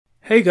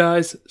Hey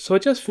guys, so I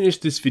just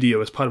finished this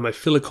video as part of my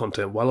filler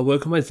content while I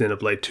work on my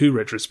Xenoblade 2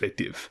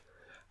 retrospective.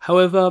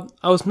 However,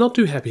 I was not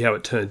too happy how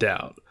it turned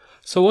out,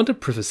 so I want to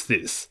preface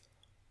this.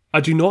 I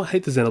do not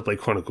hate the Xenoblade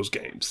Chronicles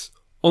games.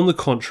 On the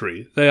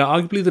contrary, they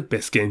are arguably the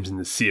best games in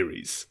the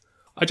series.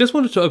 I just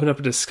wanted to open up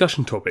a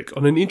discussion topic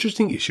on an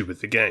interesting issue with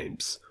the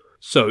games.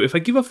 So if I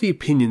give off the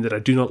opinion that I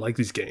do not like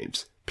these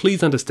games,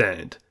 please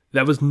understand,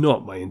 that was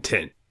not my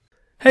intent.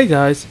 Hey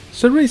guys,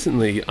 so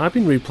recently I've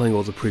been replaying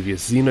all the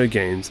previous Xeno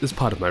games as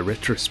part of my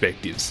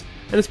retrospectives,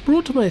 and it's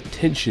brought to my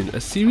attention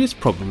a serious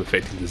problem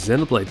affecting the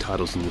Xenoblade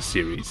titles in the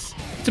series.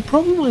 It's a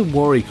problem I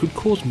worry could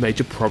cause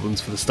major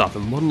problems for the staff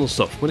at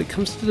Monolith when it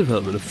comes to the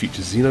development of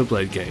future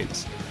Xenoblade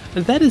games,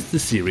 and that is the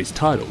series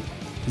title,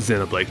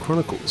 Xenoblade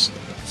Chronicles,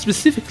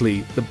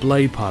 specifically the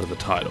Blade part of the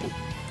title.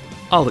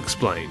 I'll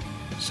explain.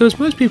 So as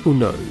most people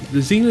know, the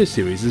Xeno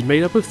series is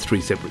made up of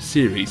 3 separate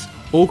series,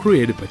 all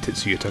created by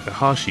Tetsuya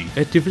Takahashi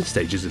at different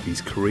stages of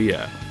his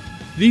career.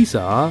 These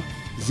are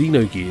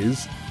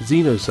Xenogears,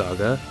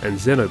 Xenosaga, and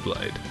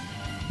Xenoblade.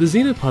 The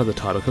Xeno part of the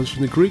title comes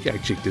from the Greek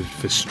adjective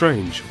for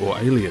strange or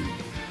alien.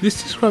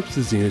 This describes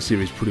the Xeno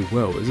series pretty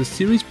well as a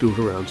series built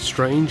around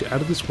strange,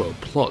 out-of-this-world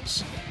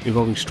plots,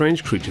 involving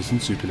strange creatures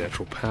and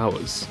supernatural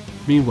powers.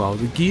 Meanwhile,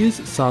 the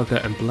Gears,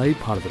 Saga, and Blade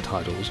part of the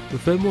titles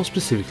refer more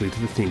specifically to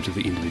the themes of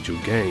the individual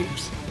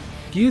games.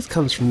 Gears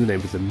comes from the name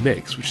of the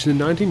mechs, which the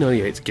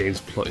 1998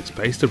 game's plot is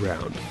based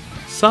around.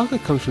 Saga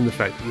comes from the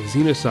fact that the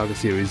Xenosaga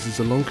series is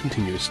a long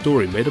continuous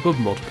story made up of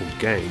multiple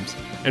games.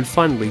 And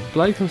finally,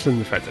 Blade comes from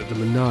the fact that the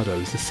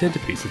Monado is the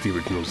centerpiece of the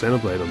original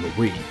Xenoblade on the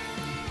Wii.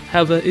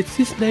 However, it's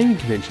this naming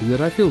convention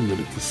that I feel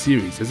limits the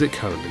series as it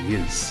currently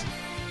is.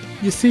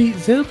 You see,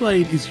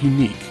 Xenoblade is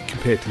unique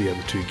compared to the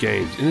other 2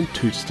 games in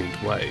 2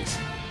 distinct ways.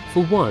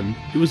 For one,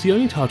 it was the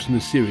only title in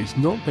the series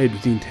not made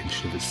with the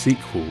intention of a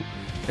sequel,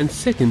 and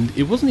second,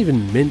 it wasn't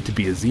even meant to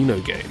be a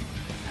Xeno game.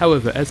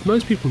 However, as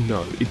most people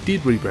know, it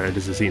did rebrand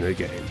as a Xeno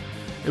game,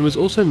 and was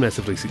also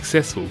massively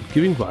successful,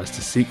 giving rise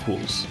to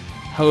sequels.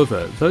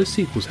 However, those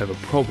sequels have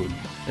a problem,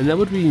 and that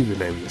would be the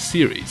name of the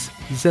series,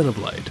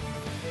 Xenoblade.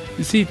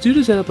 You see, due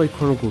to Xenoblade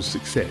Chronicles'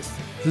 success,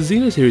 the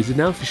Xeno series had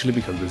now officially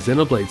become the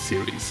Xenoblade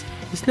series.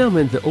 This now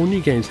meant that all new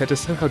games had to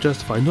somehow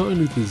justify not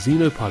only the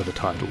Xeno part of the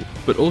title,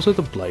 but also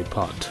the Blade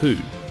part too,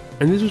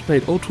 and this was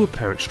made all too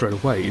apparent straight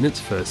away in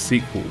its first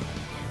sequel.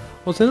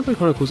 While Xenoblade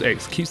Chronicles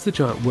X keeps the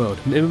giant world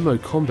and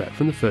MMO combat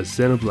from the first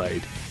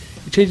Xenoblade,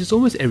 it changes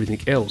almost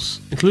everything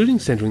else, including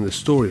centering the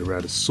story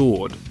around a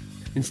sword.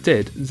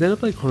 Instead,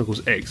 Xenoblade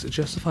Chronicles X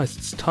justifies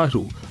its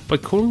title by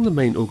calling the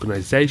main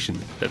organisation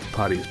that the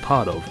party is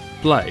part of,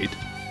 Blade,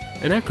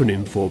 an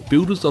acronym for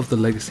Builders of the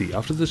Legacy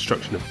after the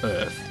destruction of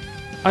Earth.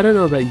 I don't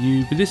know about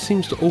you, but this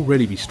seems to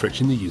already be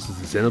stretching the use of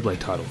the Xenoblade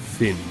title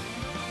thin.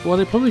 While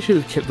they probably should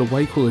have kept the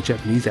way cooler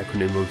Japanese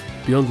acronym of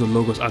Beyond the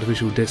Logos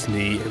Artificial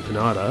Destiny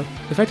Empanada,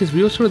 the fact is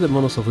we also read that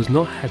Monosoft was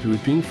not happy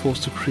with being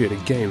forced to create a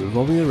game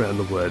revolving around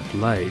the word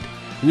Blade,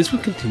 and this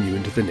would continue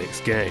into the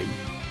next game.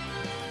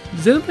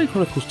 Xenoblade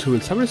Chronicles 2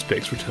 in some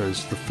respects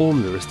returns to the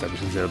formula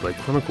established in Xenoblade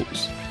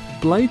Chronicles.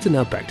 Blades are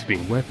now back to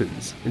being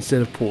weapons,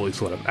 instead of poorly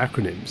thought of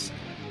acronyms.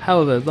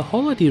 However, the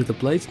whole idea of the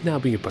blades now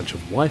being a bunch of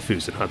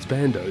waifus and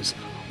husbandos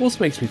also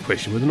makes me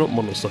question whether or not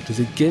Monosoft is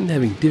again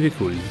having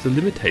difficulties with the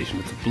limitation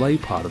of the blade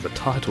part of the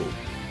title.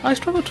 I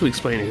struggle to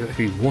explain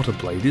exactly what a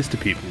blade is to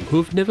people who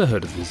have never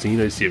heard of the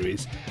Xeno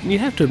series, and you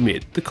have to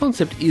admit, the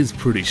concept is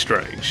pretty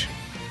strange.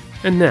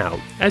 And now,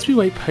 as we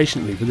wait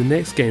patiently for the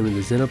next game in the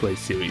Xenoblade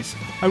series,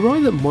 I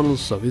worry that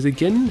Monolith is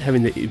again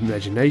having their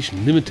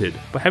imagination limited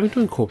by having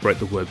to incorporate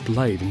the word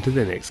blade into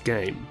their next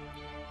game.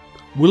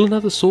 Will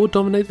another sword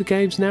dominate the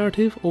game's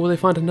narrative, or will they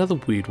find another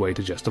weird way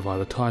to justify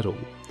the title?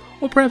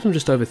 Or perhaps I'm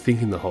just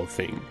overthinking the whole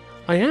thing.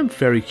 I am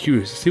very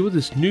curious to see what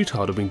this new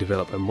title being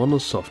developed by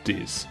Monolith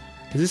is,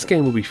 as this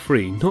game will be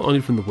free not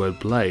only from the word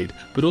Blade,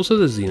 but also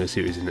the Xeno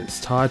series in its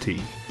entirety.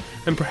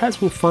 And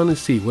perhaps we'll finally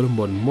see what a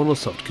modern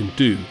Monolith can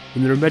do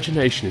when their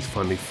imagination is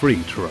finally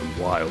free to run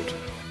wild.